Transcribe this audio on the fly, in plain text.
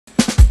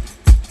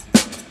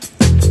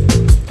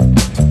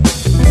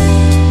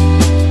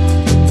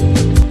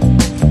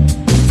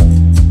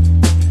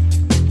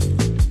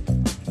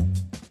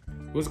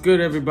good,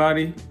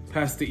 everybody?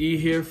 Pastor E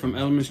here from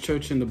Elements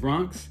Church in the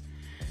Bronx,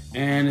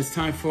 and it's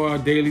time for our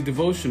daily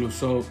devotional.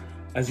 So,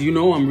 as you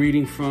know, I'm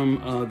reading from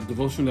the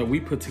devotional that we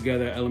put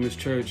together at Elements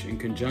Church in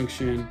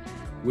conjunction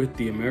with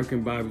the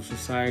American Bible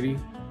Society.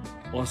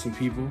 Awesome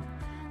people.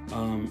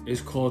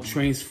 It's called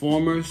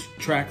Transformers,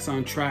 Tracks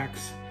on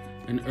Tracks,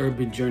 an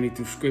Urban Journey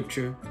Through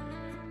Scripture.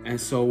 And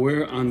so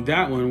we're on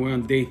that one. We're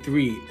on day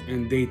 3.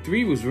 And day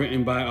 3 was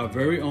written by our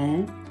very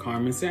own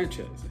Carmen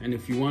Sanchez. And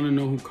if you want to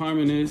know who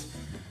Carmen is,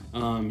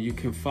 you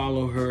can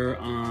follow her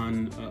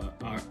on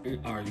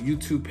our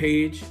YouTube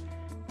page,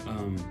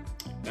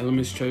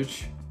 Elements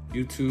Church,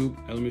 YouTube,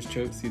 Elements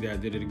Church. See that I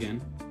did it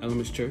again,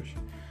 Elements Church.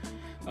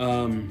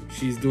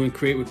 She's doing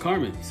Create with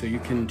Carmen, so you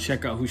can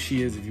check out who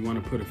she is if you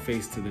want to put a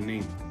face to the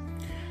name.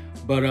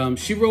 But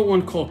she wrote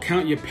one called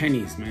Count Your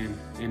Pennies, man,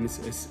 and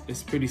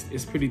it's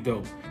pretty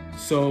dope.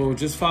 So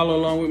just follow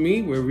along with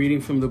me. We're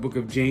reading from the book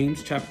of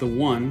James, chapter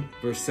 1,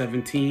 verse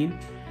 17,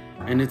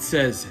 and it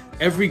says,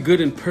 "Every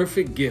good and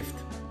perfect gift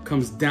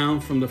comes down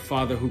from the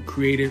Father who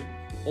created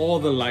all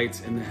the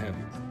lights in the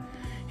heavens.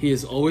 He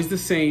is always the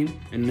same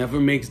and never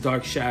makes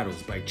dark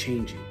shadows by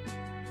changing."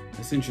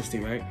 That's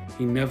interesting, right?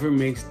 He never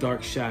makes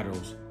dark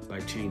shadows by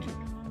changing.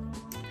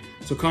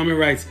 So Carmen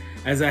writes,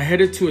 "As I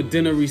headed to a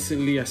dinner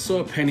recently, I saw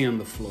a penny on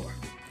the floor.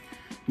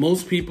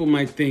 Most people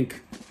might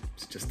think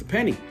it's just a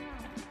penny.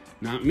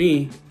 Not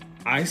me.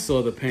 I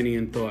saw the penny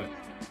and thought,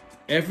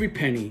 every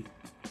penny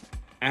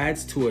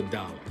adds to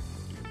 $1.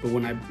 But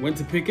when I went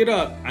to pick it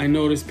up, I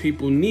noticed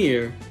people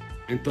near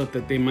and thought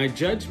that they might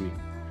judge me.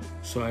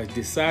 So I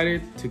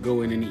decided to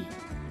go in and eat.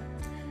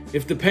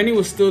 If the penny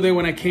was still there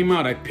when I came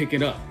out, I'd pick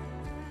it up.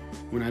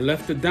 When I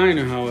left the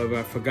diner, however,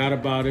 I forgot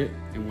about it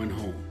and went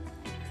home.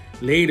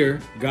 Later,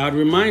 God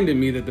reminded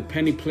me that the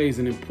penny plays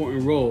an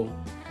important role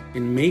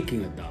in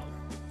making $1.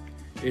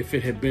 If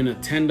it had been a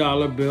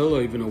 $10 bill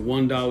or even a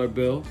 $1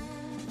 bill,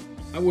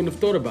 I wouldn't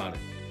have thought about it.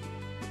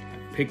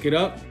 I'd pick it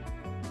up,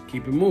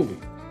 keep it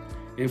moving.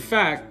 In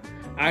fact,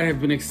 I'd have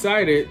been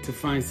excited to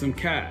find some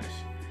cash,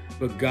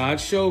 but God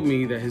showed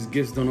me that his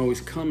gifts don't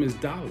always come as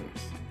dollars.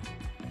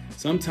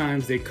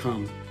 Sometimes they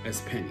come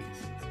as pennies.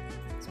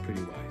 It's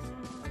pretty wise.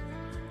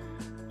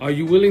 Are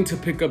you willing to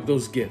pick up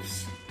those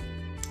gifts,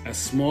 as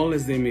small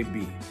as they may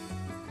be?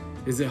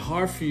 Is it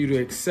hard for you to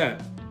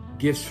accept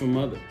gifts from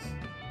others?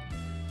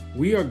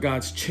 We are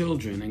God's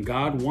children, and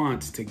God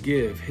wants to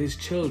give his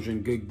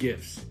children good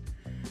gifts.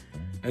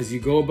 As you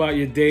go about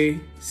your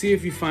day, see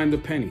if you find the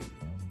penny.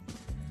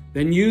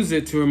 Then use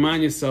it to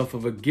remind yourself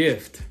of a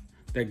gift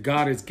that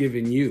God has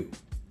given you.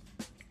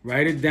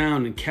 Write it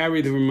down and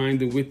carry the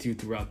reminder with you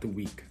throughout the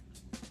week.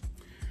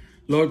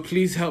 Lord,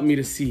 please help me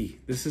to see.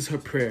 This is her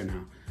prayer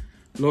now.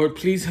 Lord,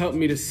 please help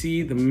me to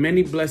see the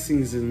many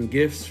blessings and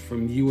gifts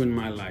from you in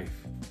my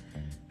life.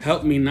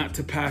 Help me not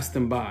to pass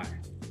them by,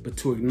 but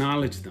to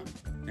acknowledge them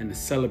and to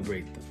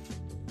celebrate them.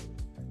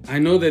 I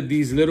know that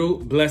these little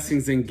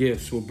blessings and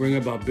gifts will bring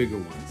about bigger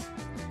ones.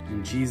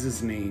 In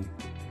Jesus' name,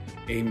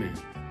 amen.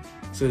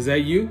 So is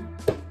that you?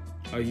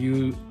 Are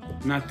you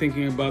not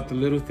thinking about the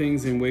little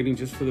things and waiting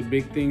just for the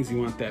big things? You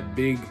want that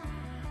big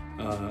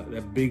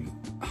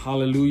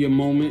hallelujah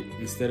moment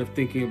instead of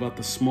thinking about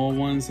the small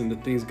ones and the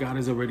things God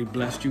has already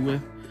blessed you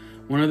with?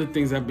 One of the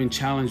things I've been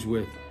challenged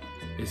with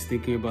is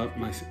thinking about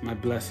my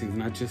blessings,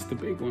 not just the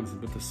big ones,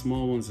 but the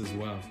small ones as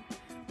well.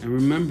 And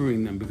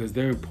remembering them because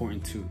they're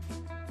important too.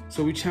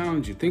 So we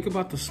challenge you. Think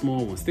about the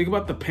small ones. Think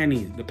about the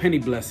penny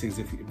blessings,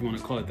 if you want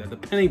to call it that. The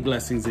penny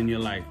blessings in your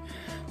life.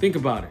 Think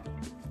about it.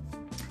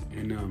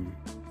 And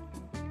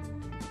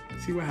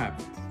see what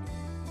happens.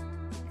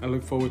 I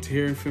look forward to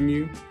hearing from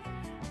you.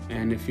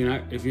 And if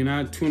you're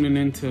not tuning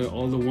into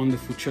all the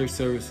wonderful church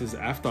services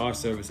after our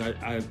service,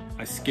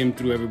 I skim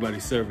through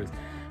everybody's service.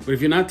 But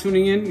if you're not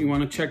tuning in, you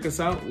want to check us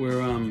out.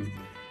 Where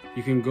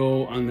you can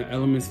go on the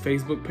Elements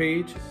Facebook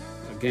page,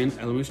 again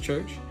Elements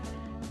Church,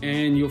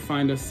 and you'll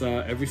find us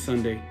every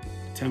Sunday,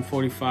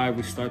 10:45.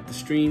 We start the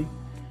stream,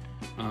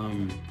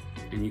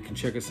 and you can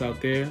check us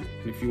out there.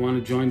 And if you want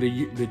to join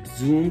the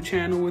Zoom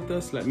channel with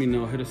us, let me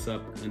know. Hit us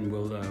up, and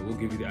we'll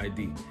give you the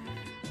ID.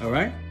 All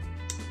right.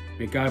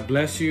 May God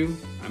bless you.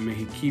 May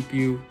he keep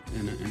you.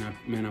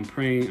 And I'm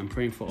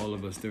praying for all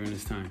of us during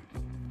this time.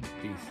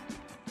 Peace.